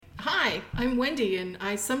Hi, I'm Wendy, and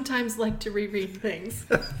I sometimes like to reread things.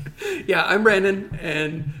 Yeah, I'm Brandon,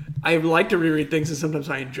 and I like to reread things, and sometimes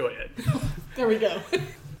I enjoy it. There we go.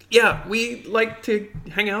 Yeah, we like to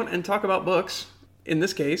hang out and talk about books. In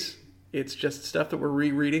this case, it's just stuff that we're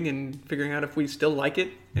rereading and figuring out if we still like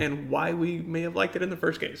it and why we may have liked it in the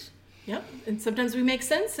first case. Yep, and sometimes we make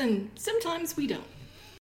sense, and sometimes we don't.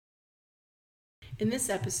 In this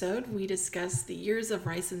episode, we discuss The Years of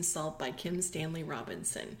Rice and Salt by Kim Stanley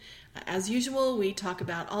Robinson. As usual, we talk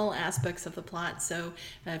about all aspects of the plot, so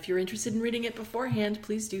if you're interested in reading it beforehand,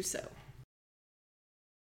 please do so.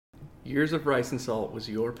 Years of Rice and Salt was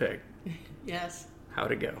your pick. Yes.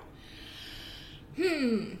 How'd it go?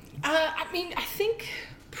 I think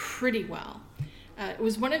pretty well. It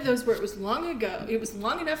was one of those where it was long ago. It was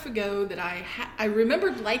long enough ago that I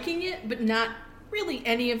remembered liking it, but not really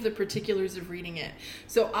any of the particulars of reading it.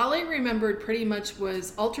 So all I remembered pretty much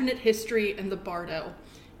was alternate history and the Bardo,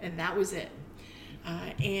 and that was it.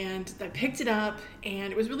 And I picked it up,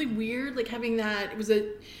 and it was really weird, like having that. It was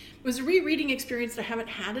a rereading experience that I haven't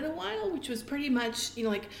had in a while, which was pretty much,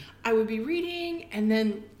 like I would be reading, and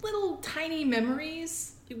then little tiny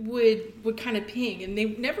memories would kind of ping, and they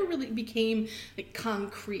never really became like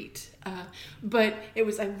concrete. But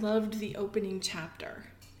I loved the opening chapter.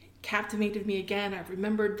 Captivated me again. I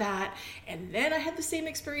remembered that, and then I had the same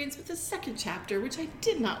experience with the second chapter, which I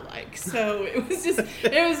did not like. So it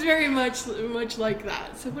was very much like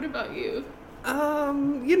that. So what about you?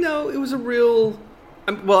 It was a real,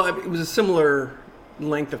 it was a similar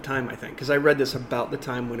length of time, I think, because I read this about the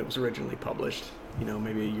time when it was originally published,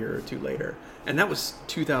 maybe a year or two later, and that was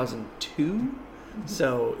 2002. Mm-hmm.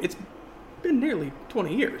 So it's been nearly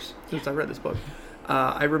 20 years since I read this book.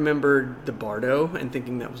 I remembered the Bardo and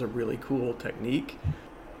thinking that was a really cool technique.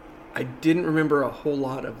 I didn't remember a whole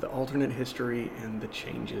lot of the alternate history and the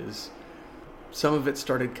changes. Some of it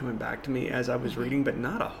started coming back to me as I was reading, but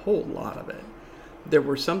not a whole lot of it. There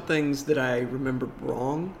were some things that I remembered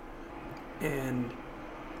wrong, and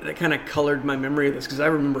that kind of colored my memory of this, because I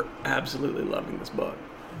remember absolutely loving this book.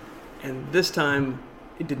 And this time,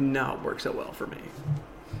 it did not work so well for me.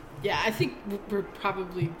 Yeah, I think we're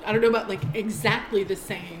probably, I don't know about like exactly the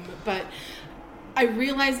same, but I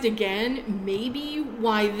realized again maybe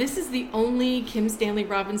why this is the only Kim Stanley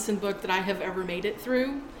Robinson book that I have ever made it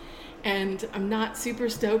through. And I'm not super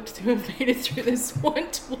stoked to have made it through this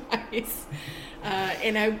one twice.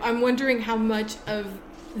 And I'm wondering how much of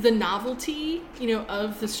the novelty,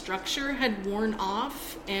 of the structure had worn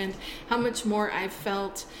off, and how much more I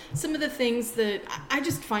felt some of the things that I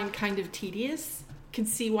just find kind of tedious. Can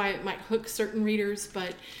see why it might hook certain readers,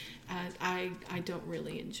 but I don't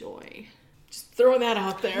really enjoy. Just throwing that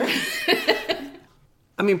out there.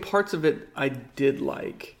 Parts of it I did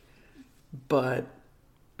like, but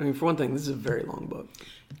for one thing, this is a very long book.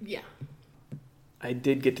 Yeah. I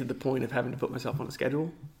did get to the point of having to put myself on a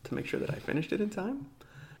schedule to make sure that I finished it in time.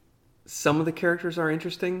 Some of the characters are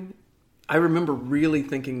interesting. I remember really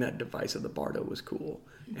thinking that device of the Bardo was cool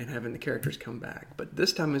and having the characters come back. But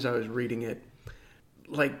this time as I was reading it,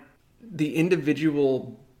 like the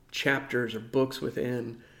individual chapters or books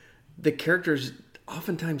within, the characters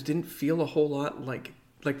oftentimes didn't feel a whole lot like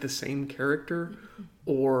the same character,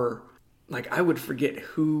 or like I would forget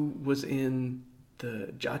who was in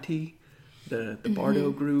the Jati, the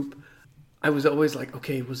Bardo group. I was always like,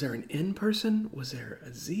 okay, was there an N person? Was there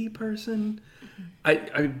a Z person?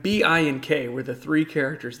 B, I, and K were the three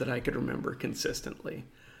characters that I could remember consistently.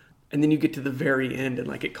 And then you get to the very end, and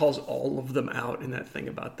like it calls all of them out in that thing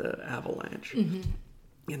about the avalanche. Mm-hmm.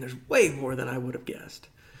 And there's way more than I would have guessed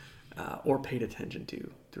or paid attention to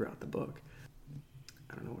throughout the book.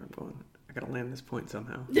 I don't know where I'm going. I got to land this point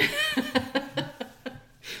somehow.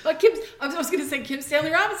 Well, I was going to say Kim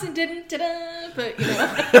Stanley Robinson didn't, but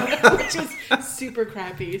which is super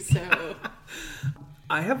crappy. So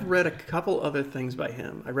I have read a couple other things by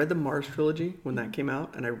him. I read the Mars trilogy when that came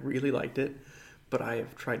out, and I really liked it. But I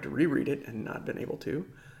have tried to reread it and not been able to.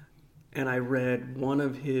 And I read one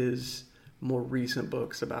of his more recent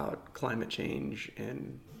books about climate change,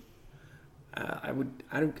 and I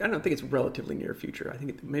don't think it's relatively near future. I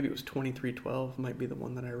think maybe it was 2312 might be the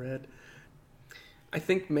one that I read. I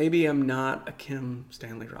think maybe I'm not a Kim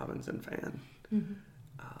Stanley Robinson fan,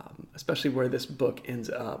 especially where this book ends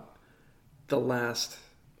up. The last,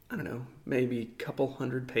 maybe couple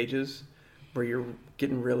hundred pages, where you're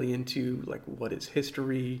getting really into like what is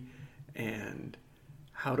history and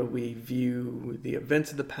how do we view the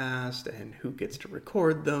events of the past and who gets to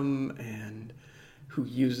record them and who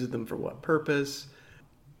uses them for what purpose.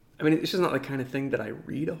 I mean, it's just not the kind of thing that I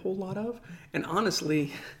read a whole lot of. And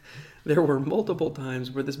honestly, there were multiple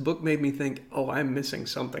times where this book made me think, oh, I'm missing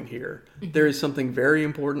something here. There is something very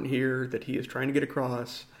important here that he is trying to get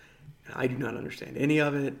across. And I do not understand any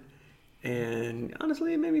of it. And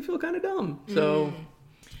honestly, it made me feel kind of dumb. So,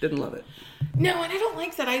 didn't love it. No, and I don't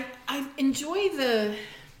like that. I enjoy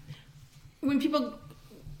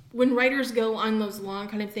when writers go on those long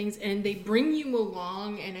kind of things and they bring you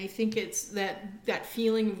along, and I think it's that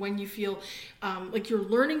feeling of when you feel like you're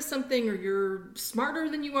learning something or you're smarter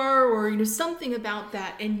than you are, or something about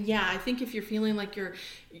that. And yeah, I think if you're feeling like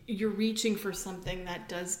you're reaching for something, that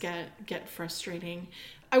does get frustrating.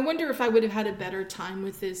 I wonder if I would have had a better time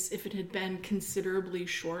with this if it had been considerably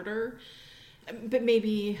shorter, but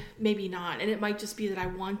maybe not. And it might just be that I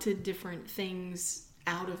wanted different things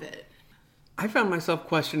out of it. I found myself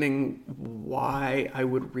questioning why I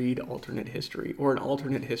would read alternate history or an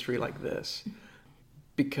alternate history like this,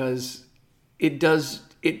 because it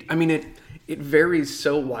varies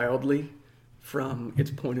so wildly from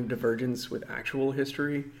its point of divergence with actual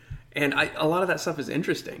history. And a lot of that stuff is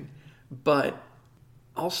interesting, but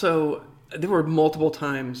also there were multiple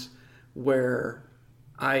times where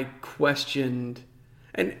I questioned.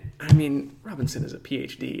 And I mean, Robinson is a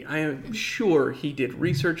PhD. I am sure he did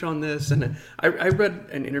research on this, and I read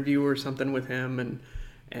an interview or something with him,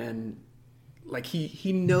 and like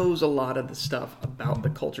he knows a lot of the stuff about the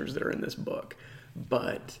cultures that are in this book.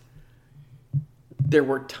 But there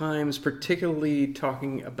were times, particularly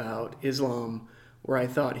talking about Islam, where I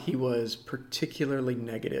thought he was particularly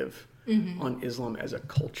negative on Islam as a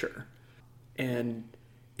culture, and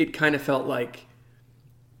it kind of felt like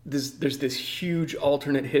there's this huge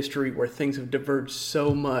alternate history where things have diverged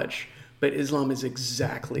so much, but Islam is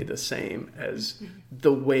exactly the same as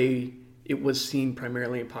the way it was seen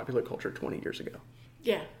primarily in popular culture 20 years ago.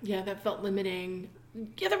 Yeah, that felt limiting.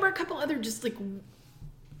 Yeah, there were a couple other just like,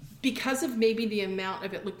 because of maybe the amount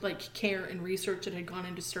of it looked like care and research that had gone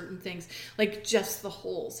into certain things, like just the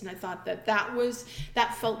holes. And I thought that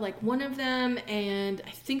felt like one of them. And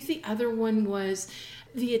I think the other one was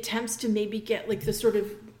the attempts to maybe get like the sort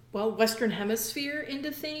of Western Hemisphere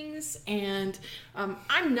into things. And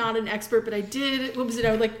I'm not an expert, but I did,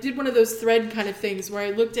 I did one of those thread kind of things where I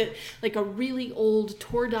looked at like a really old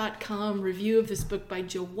Tor.com review of this book by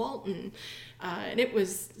Joe Walton. And it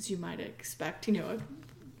was, as you might expect, a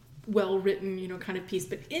well-written, kind of piece.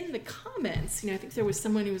 But in the comments, I think there was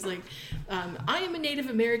someone who was like, I am a Native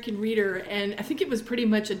American reader, and I think it was pretty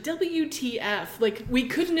much a WTF. Like, we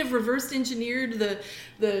couldn't have reverse engineered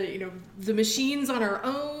the machines on our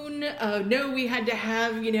own. No, we had to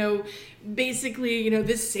have, basically,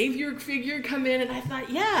 this savior figure come in. And I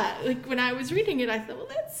thought, yeah, like when I was reading it, I thought, well,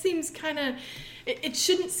 that seems kind of, it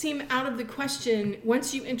shouldn't seem out of the question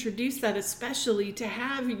once you introduce that, especially to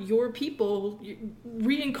have your people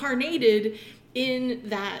reincarnated in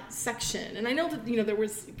that section. And I know that, there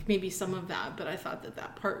was maybe some of that, but I thought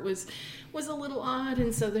that part was a little odd.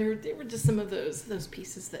 And so there were just some of those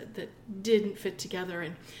pieces that didn't fit together.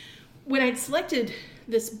 And when I'd selected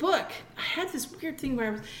this book, I had this weird thing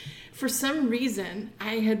where for some reason,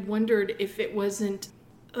 I had wondered if it wasn't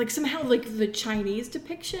like somehow like the Chinese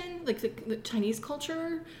depiction, like the Chinese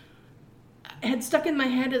culture had stuck in my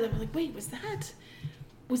head, and I was like, wait, was that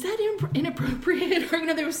inappropriate?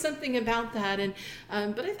 Or, there was something about that. And,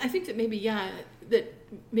 but I think that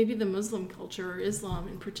maybe the Muslim culture, or Islam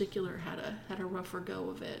in particular, had a rougher go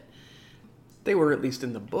of it. They were at least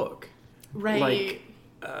in the book. Right.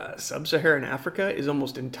 Like, Sub-Saharan Africa is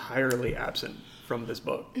almost entirely absent from this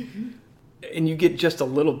book. Mm-hmm. And you get just a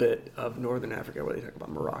little bit of Northern Africa where they talk about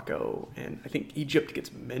Morocco, and I think Egypt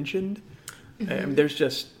gets mentioned. Mm-hmm. There's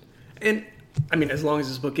just, and I mean, as long as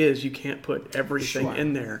this book is, you can't put everything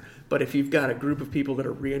in there. But if you've got a group of people that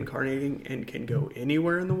are reincarnating and can go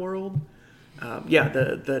anywhere in the world,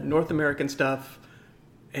 the North American stuff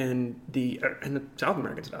and the South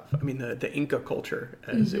American stuff. I mean, the Inca culture,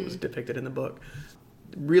 as it was depicted in the book,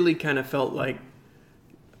 really kind of felt like,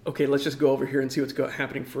 okay, let's just go over here and see what's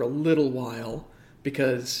happening for a little while,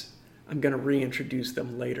 because I'm going to reintroduce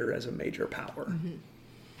them later as a major power. Mm-hmm.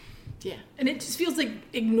 Yeah, and it just feels like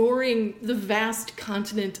ignoring the vast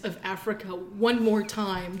continent of Africa one more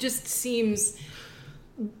time just seems,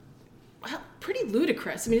 pretty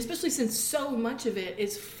ludicrous. I mean, especially since so much of it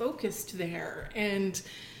is focused there. And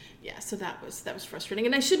yeah, so that was frustrating.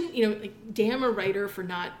 And I shouldn't, damn a writer for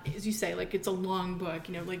not, as you say, like it's a long book,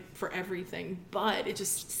 for everything. But it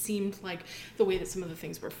just seemed like the way that some of the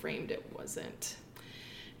things were framed, it wasn't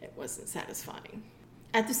satisfying.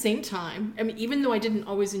 At the same time, I mean, even though I didn't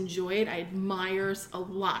always enjoy it, I admire a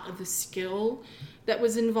lot of the skill that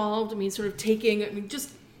was involved. I mean, sort of taking,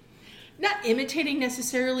 just not imitating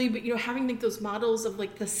necessarily, but having like those models of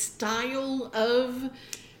like the style of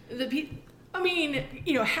the people. I mean,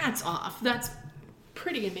 hats off. That's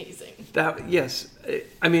pretty amazing. Yes.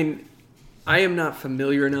 I mean, I am not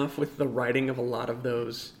familiar enough with the writing of a lot of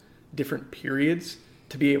those different periods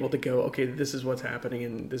to be able to go, okay, this is what's happening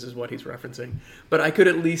and this is what he's referencing. But I could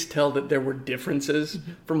at least tell that there were differences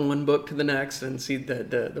from one book to the next and see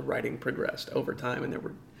that the writing progressed over time,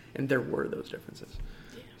 and there were those differences.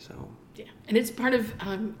 Yeah. So yeah, and it's part of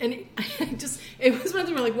it was one of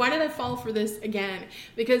them where like, why did I fall for this again?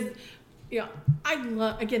 Because I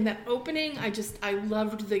love, again, that opening. I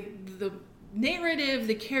loved the narrative,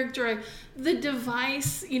 the character, the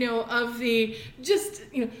device, of the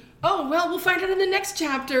oh, well, we'll find out in the next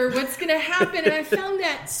chapter what's going to happen. And I found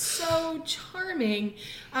that so charming.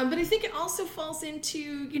 But I think it also falls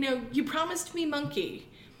into, you promised me monkey.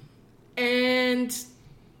 And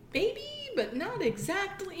maybe, but not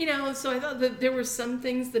exactly, So I thought that there were some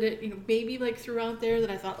things that it, maybe like throughout there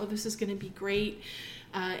that I thought, oh, this is going to be great.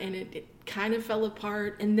 And it kind of fell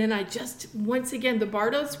apart. And then I just, once again, the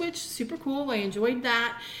Bardo switch, super cool. I enjoyed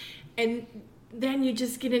that. And then you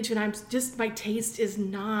just get into it. My taste is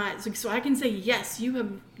not. So I can say, yes, you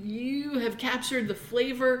have captured the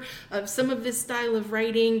flavor of some of this style of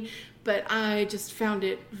writing, but I just found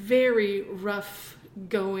it very rough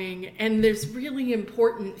going. And there's really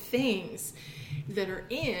important things that are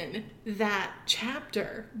in that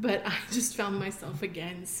chapter, but I just found myself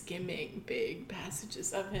again skimming big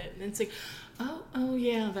passages of it, and it's like, oh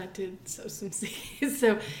yeah, that did sow some seeds.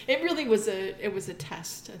 So it really was a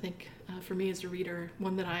test, I think, for me as a reader,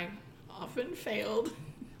 one that I often failed.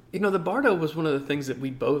 The Bardo was one of the things that we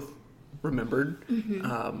both remembered,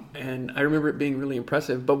 and I remember it being really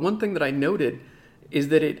impressive. But one thing that I noted is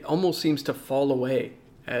that it almost seems to fall away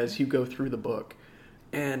as you go through the book,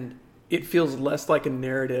 and it feels less like a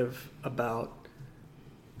narrative about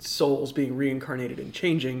souls being reincarnated and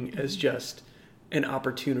changing as just an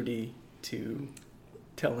opportunity to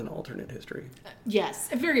tell an alternate history. Yes,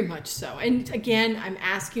 very much so. And again, I'm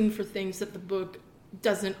asking for things that the book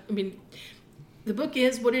doesn't. I mean, the book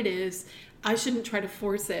is what it is. I shouldn't try to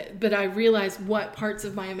force it, but I realized what parts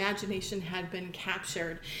of my imagination had been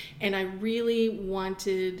captured, and I really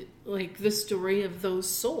wanted like the story of those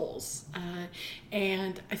souls.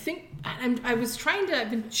 And I think I've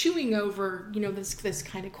been chewing over, this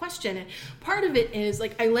kind of question. And part of it is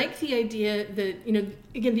like, I like the idea that,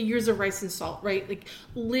 again, the years of rice and salt, right? Like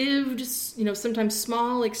lived, sometimes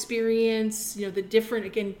small experience, the different,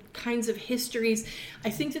 again, kinds of histories.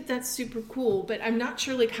 I think that that's super cool, but I'm not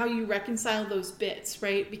sure like how you reconcile those bits,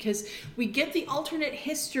 right? Because we get the alternate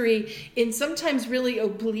history in sometimes really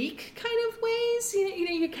oblique kind of ways.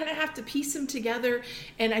 You kind of have to piece them together.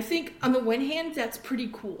 And I think on the one hand, that's pretty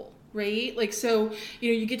cool, right? Like, so,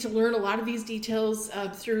 you get to learn a lot of these details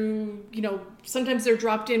through, sometimes they're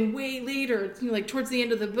dropped in way later, like towards the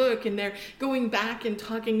end of the book, and they're going back and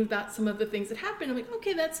talking about some of the things that happened. I'm like,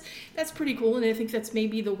 okay, that's pretty cool. And I think that's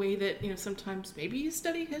maybe the way that, sometimes maybe you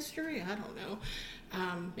study history. I don't know.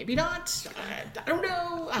 Maybe not. I don't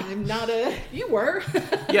know. I'm not you were.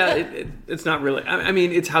 Yeah, it's not really. I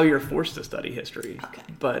mean, it's how you're forced to study history. Okay.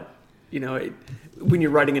 But, when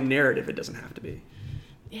you're writing a narrative, it doesn't have to be.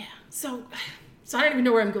 Yeah. So I don't even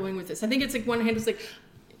know where I'm going with this. I think it's like one hand is like,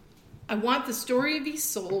 I want the story of these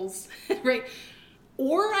souls, right?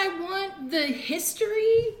 Or I want the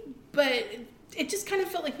history, but it just kind of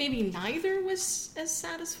felt like maybe neither was as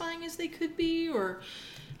satisfying as they could be, or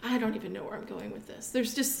I don't even know where I'm going with this.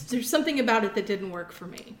 There's something about it that didn't work for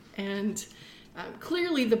me. And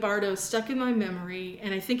clearly the Bardo stuck in my memory,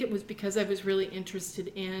 and I think it was because I was really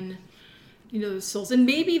interested in, those souls. And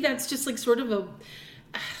maybe that's just like sort of a,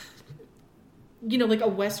 like a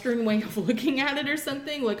Western way of looking at it or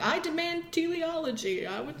something. Like, I demand teleology.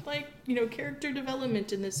 I would like, character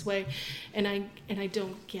development in this way. And I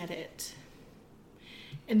don't get it.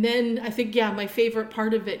 And then I think, my favorite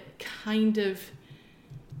part of it kind of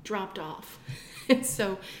dropped off. And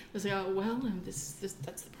so I was like, oh, well, that's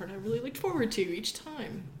the part I really looked forward to each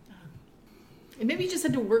time. And maybe you just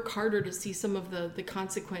had to work harder to see some of the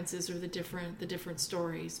consequences or the different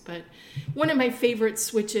stories. But one of my favorite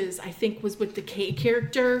switches, I think, was with the Kay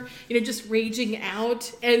character, just raging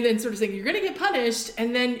out and then sort of saying, you're going to get punished,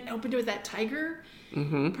 and then opened it with that tiger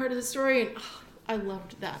part of the story. And I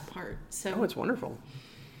loved that part. So it's wonderful.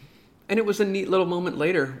 And it was a neat little moment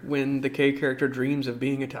later when the Kay character dreams of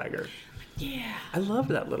being a tiger. Yeah. I love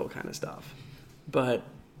that little kind of stuff. But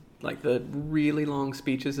like the really long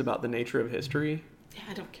speeches about the nature of history. Yeah,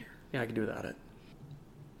 I don't care. Yeah, I can do without it.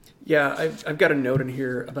 Yeah, I've got a note in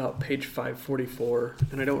here about page 544,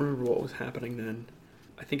 and I don't remember what was happening then.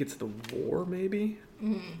 I think it's the war, maybe.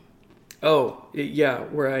 Oh, yeah.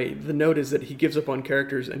 The note is that he gives up on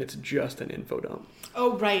characters, and it's just an info dump.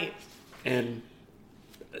 Oh, right. And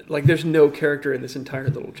like, there's no character in this entire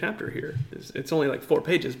little chapter here. It's only like 4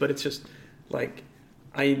 pages, but it's just like,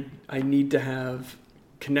 I need to have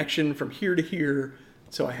connection from here to here,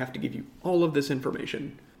 so I have to give you all of this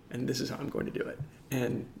information, and this is how I'm going to do it.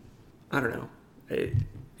 And I don't know.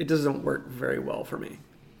 It doesn't work very well for me.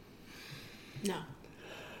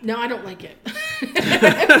 No, I don't like it. So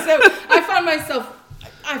I found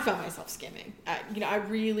myself skimming. I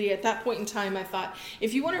really, at that point in time, I thought,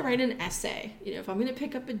 if you want to write an essay, if I'm going to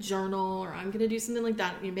pick up a journal or I'm going to do something like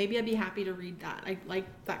that, maybe I'd be happy to read that. I like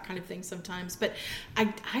that kind of thing sometimes, but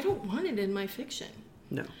I don't want it in my fiction.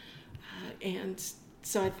 No. And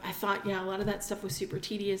so I thought, a lot of that stuff was super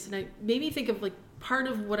tedious, and I made me think of like part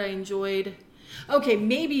of what I enjoyed. Okay,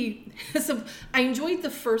 maybe so I enjoyed the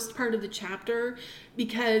first part of the chapter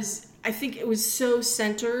because I think it was so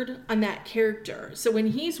centered on that character. So when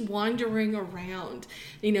he's wandering around,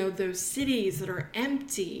 those cities that are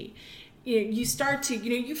empty, you start to,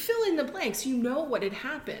 you fill in the blanks, what had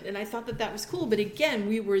happened. And I thought that was cool. But again,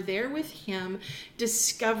 we were there with him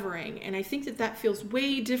discovering. And I think that feels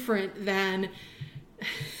way different than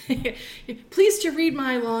pleased to read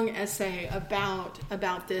my long essay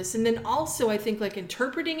about this. And then also I think like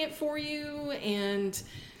interpreting it for you, and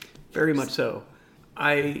very much so.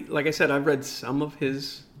 Like I said, I've read some of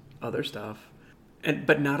his other stuff,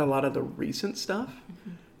 but not a lot of the recent stuff. Mm-hmm.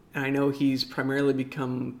 And I know he's primarily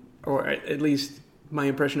become, or at least my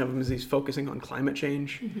impression of him is he's focusing on climate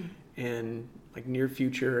change and like near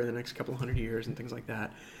future in the next couple of 100 years and things like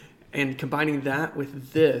that. And combining that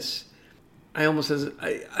with this, I'm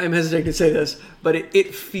hesitating to say this, but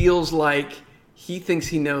it feels like he thinks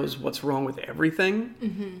he knows what's wrong with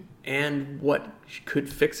everything and what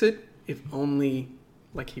could fix it if only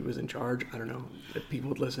like he was in charge. I don't know, if people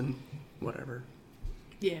would listen, whatever.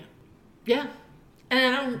 Yeah. And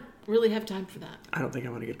I don't really have time for that. I don't think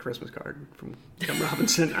I'm going to get a Christmas card from Kim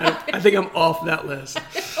Robinson. I think I'm off that list.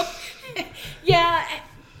 Yeah.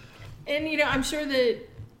 And, I'm sure that,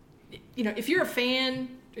 if you're a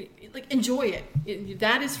fan, like, enjoy it.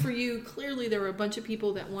 That is for you. Clearly there are a bunch of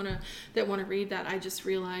people that want to read that. I just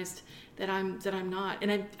realized that I'm not.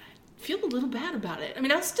 And I feel a little bad about it. I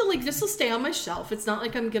mean, I'll still this will stay on my shelf. It's not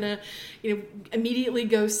like I'm going to, immediately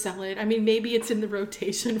go sell it. I mean, maybe it's in the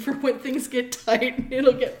rotation for when things get tight and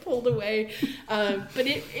it'll get pulled away. But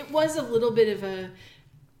it was a little bit of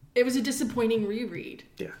it was a disappointing reread.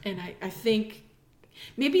 Yeah. And I think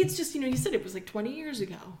maybe it's just, you said it was like 20 years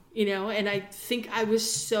ago, and I think I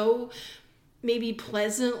was so maybe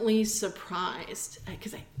pleasantly surprised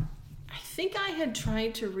because I think I had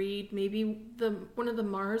tried to read maybe one of the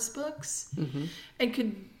Mars books and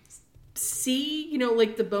could see,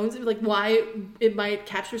 like the bones of like why it might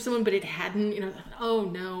capture someone, but it hadn't, oh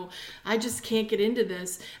no, I just can't get into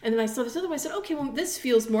this. And then I saw this other one. I said, okay, well, this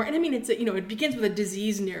feels more, and I mean, it's it begins with a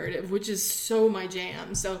disease narrative, which is so my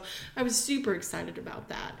jam. So I was super excited about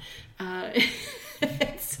that.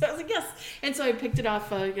 So I was like, yes. And so I picked it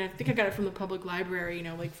off, I think I got it from the public library,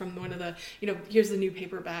 like from one of the, here's the new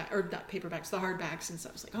paperback, or not paperbacks, the hardbacks. And so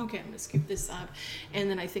I was like, okay, I'm going to scoop this up. And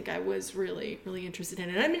then I think I was really, really interested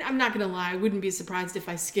in it. I mean, I'm not going to lie. I wouldn't be surprised if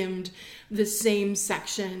I skimmed the same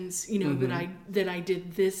sections, that I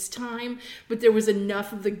did this time. But there was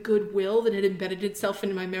enough of the goodwill that had embedded itself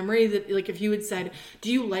into my memory that, like, if you had said,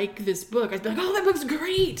 do you like this book? I'd be like, oh, that book's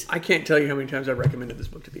great. I can't tell you how many times I've recommended this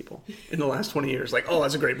book to people in the last 20 years. Like, oh,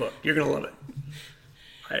 that's a great book. You're going to love it.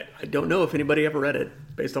 I don't know if anybody ever read it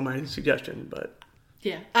based on my suggestion, but...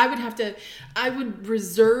 Yeah, I would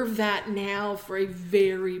reserve that now for a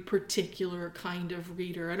very particular kind of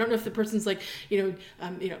reader. I don't know if the person's like, Neal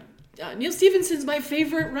Stephenson's my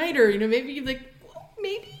favorite writer. Maybe you're like, well,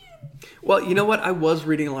 maybe. Well, you know what? I was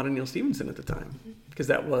reading a lot of Neal Stephenson at the time because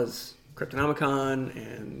that was Cryptonomicon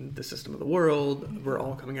and The System of the World were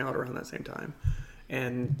all coming out around that same time.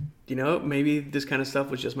 And, maybe this kind of stuff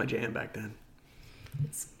was just my jam back then.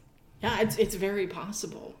 It's very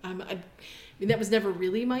possible. I mean, that was never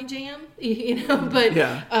really my jam, but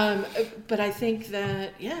yeah. But I think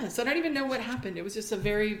that, so I don't even know what happened. It was just a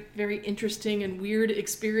very, very interesting and weird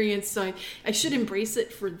experience. So I should embrace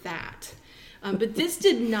it for that. But this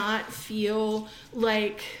did not feel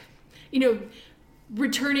like,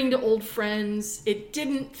 returning to old friends. It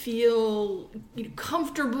didn't feel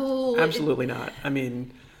comfortable. Absolutely not. I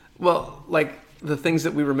mean, well, like the things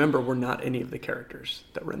that we remember were not any of the characters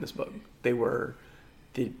that were in this book. They were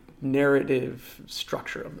the narrative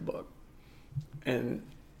structure of the book. And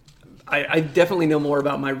I definitely know more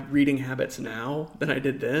about my reading habits now than I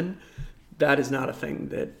did then. that is not a thing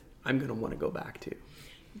that I'm going to want to go back to.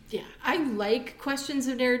 Yeah, I like questions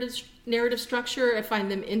of narrative structure. I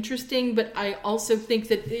find them interesting, but I also think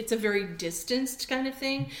that it's a very distanced kind of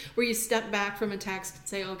thing where you step back from a text and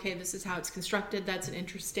say, okay, this is how it's constructed. That's an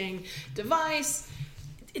interesting device.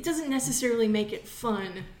 It doesn't necessarily make it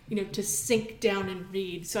fun, to sink down and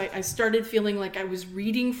read. So I started feeling like I was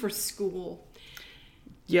reading for school.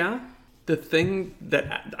 Yeah, the thing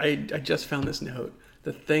that I just found this note,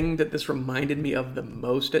 the thing that this reminded me of the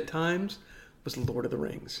most at times was Lord of the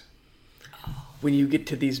Rings. When you get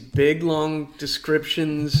to these big, long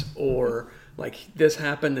descriptions or like this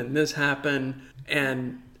happened and this happened.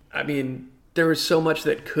 And I mean, there was so much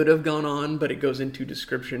that could have gone on, but it goes into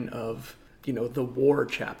description of, the war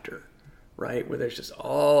chapter, right? Where there's just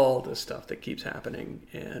all this stuff that keeps happening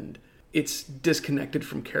and it's disconnected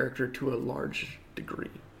from character to a large degree.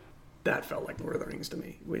 That felt like Lord of the Rings to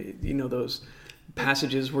me. Those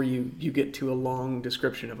passages where you get to a long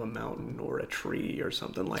description of a mountain or a tree or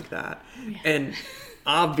something like that. Yeah. And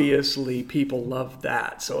obviously people love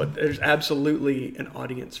that. So there's absolutely an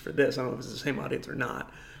audience for this. I don't know if it's the same audience or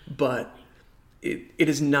not, but it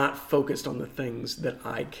is not focused on the things that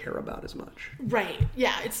I care about as much. Right.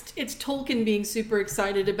 Yeah. It's Tolkien being super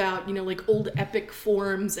excited about, like old epic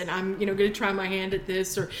forms and I'm, going to try my hand at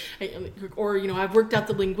this or, I've worked out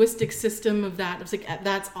the linguistic system of that. I was like,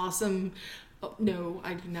 that's awesome. Oh, no,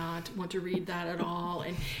 I do not want to read that at all.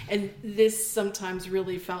 And this sometimes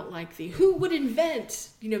really felt like who would invent,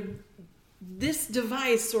 this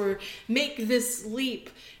device or make this leap?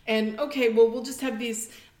 And okay, well, we'll just have these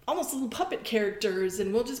almost little puppet characters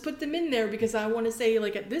and we'll just put them in there because I want to say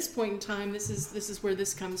like at this point in time, this is where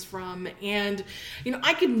this comes from. And,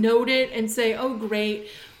 I could note it and say, oh, great.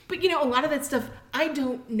 But, a lot of that stuff I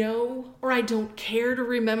don't know or I don't care to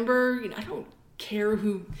remember. I don't care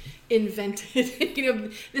who invented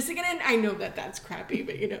this again. And I know that that's crappy,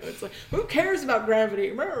 but it's like, who cares about gravity?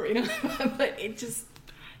 But it just,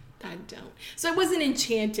 I don't. So I wasn't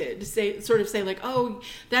enchanted to say like, oh,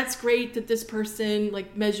 that's great that this person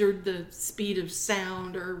like measured the speed of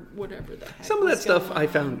sound or whatever the heck. Some of that stuff I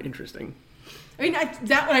found interesting. I mean,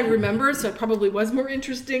 that one I remember, so it probably was more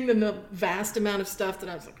interesting than the vast amount of stuff that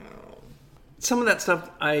I was like, oh. Some of that stuff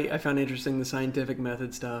I found interesting, the scientific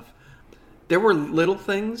method stuff. There were little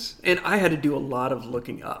things, and I had to do a lot of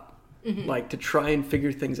looking up, like to try and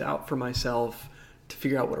figure things out for myself, to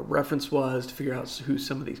figure out what a reference was, to figure out who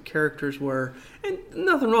some of these characters were, and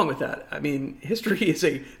nothing wrong with that. I mean, history is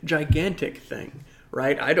a gigantic thing,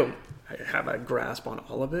 right? I don't have a grasp on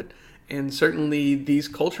all of it, and certainly these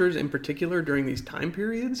cultures in particular during these time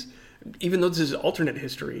periods, even though this is alternate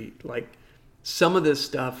history, like some of this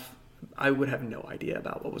stuff, I would have no idea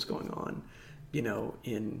about what was going on,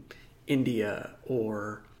 in India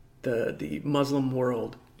or the Muslim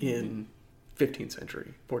world in 15th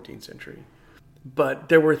century, 14th century. But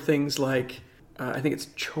there were things like, I think it's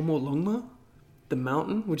Chomolungma, the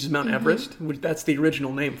mountain, which is Mount Everest, that's the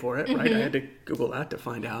original name for it, right? I had to Google that to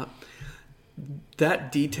find out.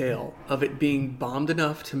 That detail of it being bombed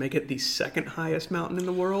enough to make it the second highest mountain in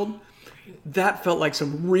the world, that felt like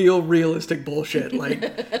some realistic bullshit.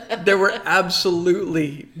 Like, there were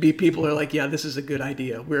absolutely be people who are like, yeah, this is a good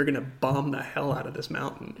idea. We're going to bomb the hell out of this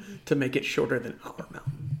mountain to make it shorter than our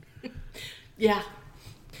mountain. Yeah.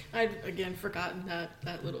 I'd, again, forgotten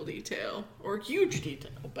that little detail, or huge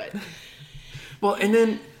detail, but... Well, and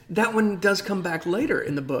then that one does come back later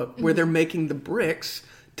in the book, where they're making the bricks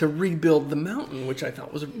to rebuild the mountain, which I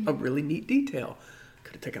thought was a really neat detail.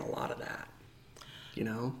 Could have taken a lot of that,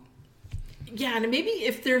 Yeah, and maybe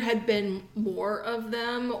if there had been more of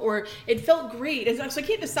them, or it felt great. So I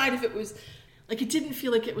can't decide if it was... Like, it didn't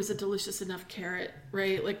feel like it was a delicious enough carrot,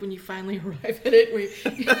 right? Like, when you finally arrive at it, where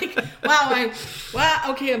you're like,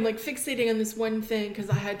 okay, I'm, like, fixating on this one thing because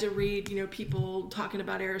I had to read, people talking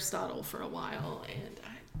about Aristotle for a while, and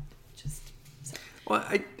I just... So. Well,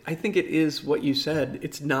 I think it is what you said.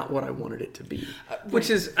 It's not what I wanted it to be. Right. Which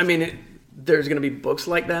is, I mean, there's going to be books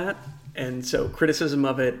like that, and so criticism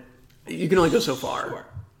of it, you can only go so far. Sure.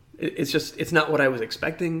 It's not what I was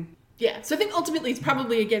expecting. Yeah, so I think ultimately it's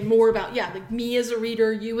probably, again, more about, like me as a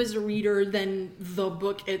reader, you as a reader, than the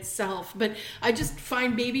book itself. But I just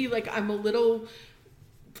find maybe, like, I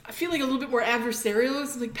feel like a little bit more adversarial.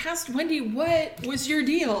 It's like, past Wendy, what was your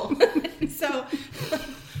deal? So,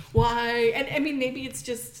 why? And I mean, maybe it's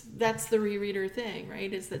just, that's the rereader thing,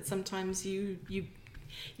 right? Is that sometimes you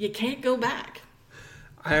can't go back.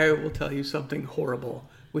 I will tell you something horrible,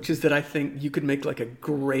 which is that I think you could make like a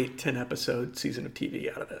great 10-episode season of TV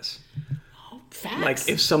out of this. Oh, facts. Like,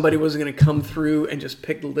 if somebody was going to come through and just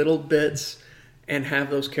pick little bits and have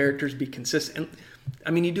those characters be consistent.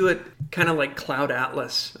 I mean, you do it kind of like Cloud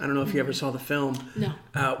Atlas. I don't know if you ever saw the film. No.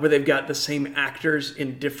 Where they've got the same actors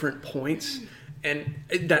in different points. And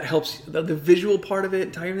that helps the visual part of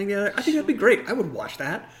it, tie everything together. I think that'd be great. I would watch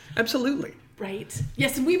that. Absolutely. Right.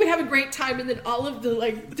 Yes, and we would have a great time, and then all of the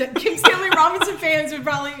Kim Stanley Robinson fans would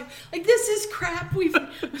probably this is crap.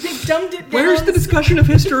 They've dumbed it down. Where's the discussion of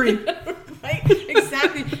history? Right,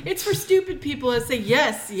 exactly. It's for stupid people. I say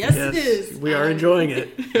yes, it is. We are enjoying it.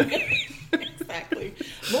 Exactly.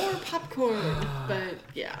 More popcorn, but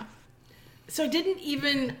yeah. So I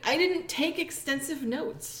didn't take extensive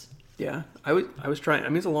notes. Yeah, I was trying. I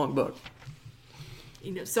mean, it's a long book.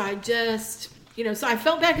 So I just. So I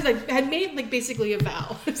felt bad because I had made basically a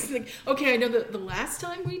vow. It's okay, I know that the last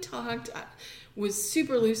time we talked was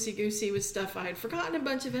super loosey-goosey with stuff I had forgotten a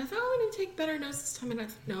bunch of. I thought, I'm going to take better notes this time. And I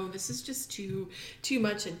thought, no, this is just too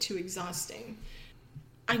much and too exhausting.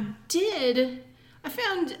 I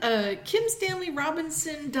found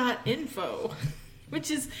KimStanleyRobinson.info, which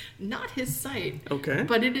is not his site. Okay.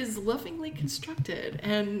 But it is lovingly constructed,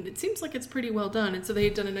 and it seems like it's pretty well done. And so they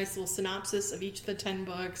had done a nice little synopsis of each of the 10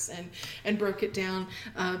 books and broke it down.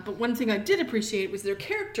 But one thing I did appreciate was their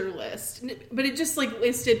character list. But it just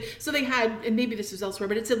listed, so they had, and maybe this was elsewhere,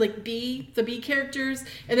 but it said the B characters,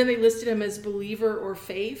 and then they listed them as believer or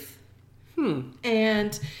faith.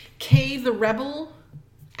 And K, the rebel,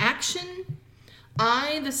 action.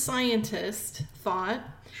 I, the scientist, thought.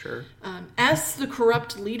 Sure. S, the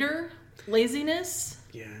corrupt leader, laziness.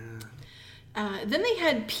 Yeah. Then they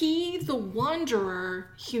had P, the wanderer,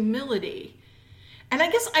 humility. And I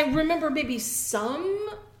guess I remember maybe some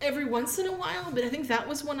every once in a while, but I think that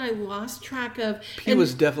was one I lost track of. P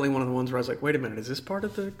was definitely one of the ones where I was like, wait a minute, is this part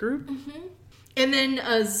of the group? Mm-hmm. And then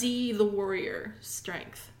Z, the warrior,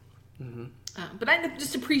 strength. Mm-hmm. But I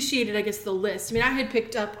just appreciated, I guess, the list. I mean, I had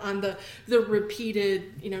picked up on the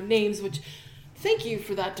repeated, names, which... Thank you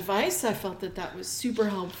for that device. I felt that was super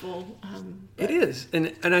helpful. It is.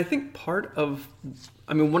 And I think one of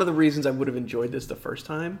the reasons I would have enjoyed this the first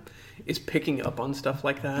time is picking up on stuff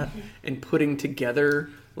like that and putting together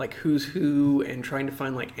who's who and trying to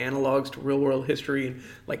find analogs to real world history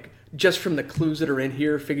and just from the clues that are in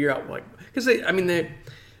here, figure out because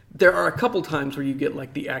there are a couple times where you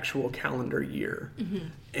get the actual calendar year. Mm-hmm.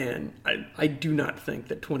 And I do not think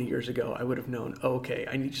that 20 years ago I would have known,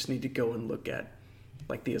 I just need to go and look at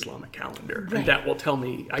the Islamic calendar. Right. And that will tell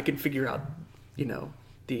me, I can figure out,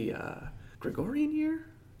 the Gregorian year?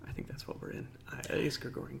 I think that's what we're in. It is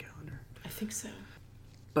Gregorian calendar. I think so.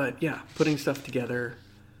 But yeah, putting stuff together,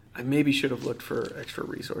 I maybe should have looked for extra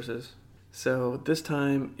resources. So this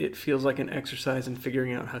time it feels like an exercise in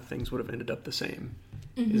figuring out how things would have ended up the same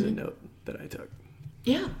is a note that I took.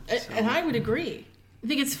 Yeah, and I would agree. I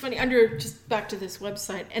think it's funny, just back to this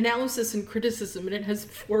website, analysis and criticism, and it has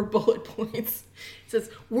 4 bullet points. It says,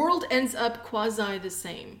 world ends up quasi the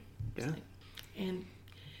same. Yeah. And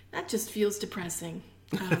that just feels depressing.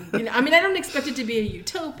 I don't expect it to be a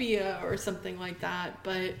utopia or something like that,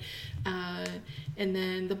 but, and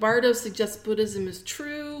then the Bardo suggests Buddhism is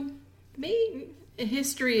true.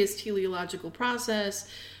 History is teleological process.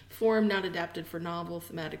 Form not adapted for novel,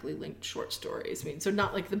 thematically linked short stories. So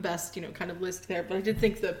not the best, kind of list there, but I did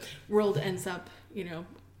think the world ends up,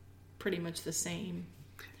 pretty much the same.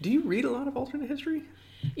 Do you read a lot of alternate history?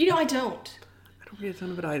 I don't. I don't read a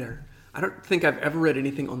ton of it either. I don't think I've ever read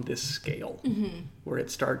anything on this scale, where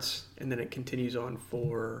it starts and then it continues on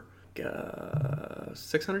for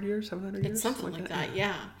 600 years, 700 years? It's something like that,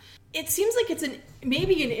 yeah. It seems like it's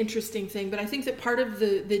maybe an interesting thing, but I think that part of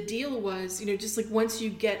the deal was, just once you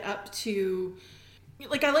get up to,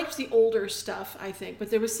 I liked the older stuff, I think, but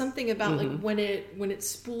there was something about when it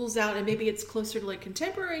spools out and maybe it's closer to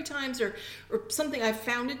contemporary times or something, I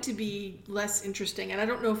found it to be less interesting. And I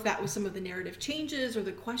don't know if that was some of the narrative changes or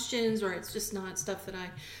the questions, or it's just not stuff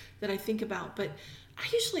that I think about. But I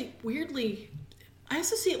usually I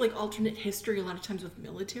associate alternate history a lot of times with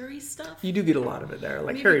military stuff. You do get a lot of it there.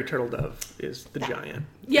 Harry Turtledove is the giant.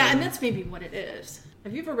 Yeah, and that's maybe what it is.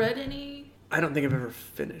 Have you ever read any? I don't think I've ever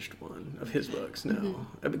finished one of his books, no.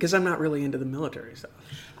 Because I'm not really into the military stuff.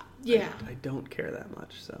 Yeah. I don't care that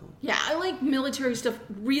much, so. Yeah, I like military stuff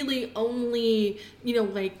really only,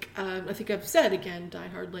 I think I've said again, Die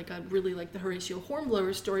Hard, I really like the Horatio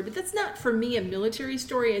Hornblower story, but that's not for me a military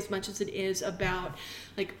story as much as it is about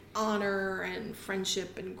honor and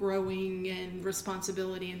friendship and growing and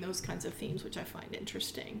responsibility and those kinds of themes, which I find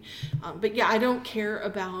interesting. But yeah, I don't care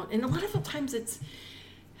about, and a lot of the times it's,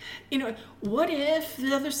 what if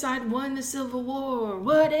the other side won the Civil War?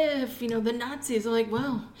 What if, the Nazis are like,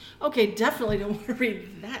 well, okay, definitely don't want to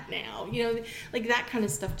read that now. Like that kind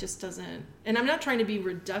of stuff just doesn't, and I'm not trying to be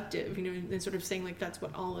reductive, and sort of saying like that's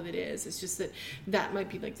what all of it is. It's just that might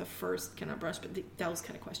be like the first kind of brush, but those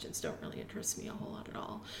kind of questions don't really interest me a whole lot at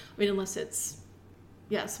all. I mean, unless it's,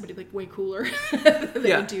 somebody like way cooler that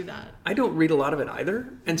would do that. I don't read a lot of it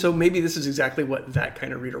either, and so maybe this is exactly what that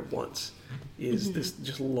kind of reader wants. Is this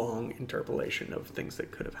just long interpolation of things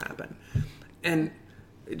that could have happened. And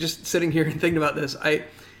just sitting here and thinking about this, I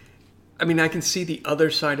mean, I can see the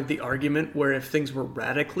other side of the argument where if things were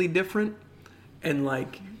radically different and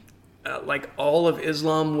like all of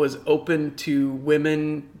Islam was open to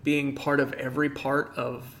women being part of every part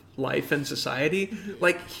of life and society,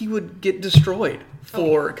 like he would get destroyed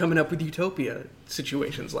for coming up with utopia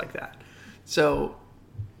situations like that. So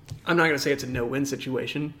I'm not going to say it's a no-win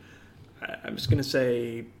situation. I'm just going to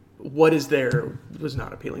say what is there was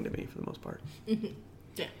not appealing to me for the most part. Mm-hmm.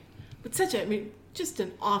 Yeah. But just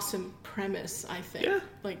an awesome premise, I think. Yeah.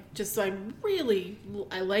 Like, just, I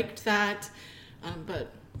liked that.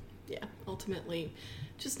 But, yeah, ultimately,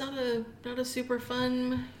 just not a super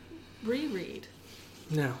fun reread.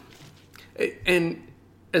 No. And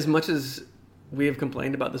as much as we have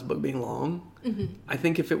complained about this book being long, I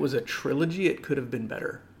think if it was a trilogy, it could have been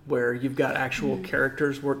better. Where you've got actual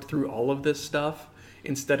characters worked through all of this stuff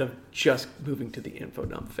instead of just moving to the info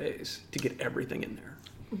dump phase to get everything in there.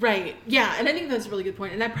 Right. Yeah, and I think that's a really good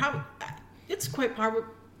point. And it's quite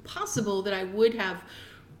possible that I would have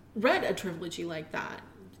read a trilogy like that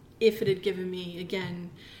if it had given me, again,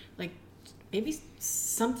 like maybe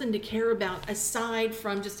something to care about aside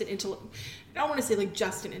from just I don't want to say like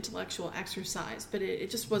just an intellectual exercise, but it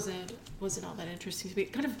just wasn't all that interesting to me.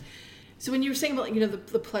 Kind of. So when you were saying about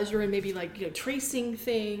the pleasure and maybe like tracing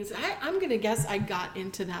things, I'm gonna guess I got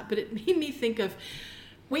into that, but it made me think of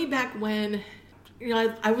way back when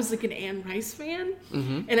I was like an Anne Rice fan,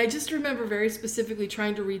 and I just remember very specifically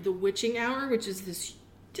trying to read The Witching Hour, which is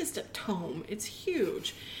just a tome. It's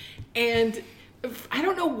huge, and I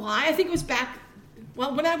don't know why. I think it was back.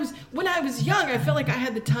 Well, when I was young, I felt like I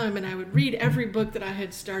had the time and I would read every book that I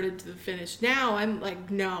had started to the finish. Now I'm like,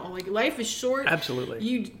 no, like life is short. Absolutely.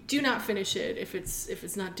 You do not finish it if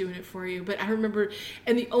it's not doing it for you. But I remember,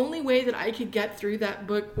 and the only way that I could get through that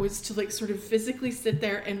book was to like sort of physically sit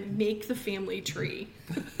there and make the family tree.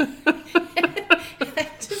 I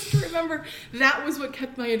just remember that was what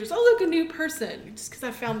kept my interest. Oh, look, a new person. Just because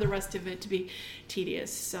I found the rest of it to be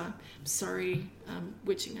tedious. Sorry,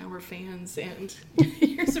 Witching Hour fans and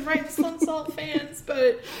Years of Ripe Sun Salt fans,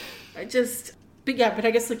 but I guess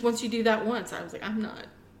like once you do that once, I was like, I'm not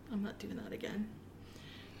doing that again.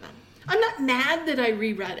 I'm not mad that I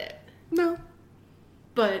reread it. No.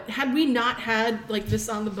 But had we not had like this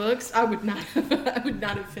on the books, I would not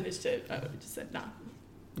have finished it. I would have just said no.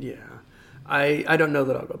 Yeah. I don't know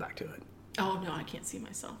that I'll go back to it. Oh no, I can't see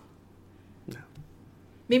myself. No.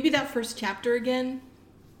 Maybe that first chapter again.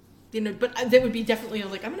 But that would be definitely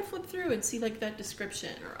like, I'm going to flip through and see like that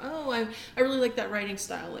description, or I really like that writing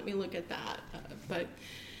style. Let me look at that. But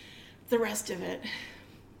the rest of it,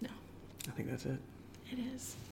 no. I think that's it. It is.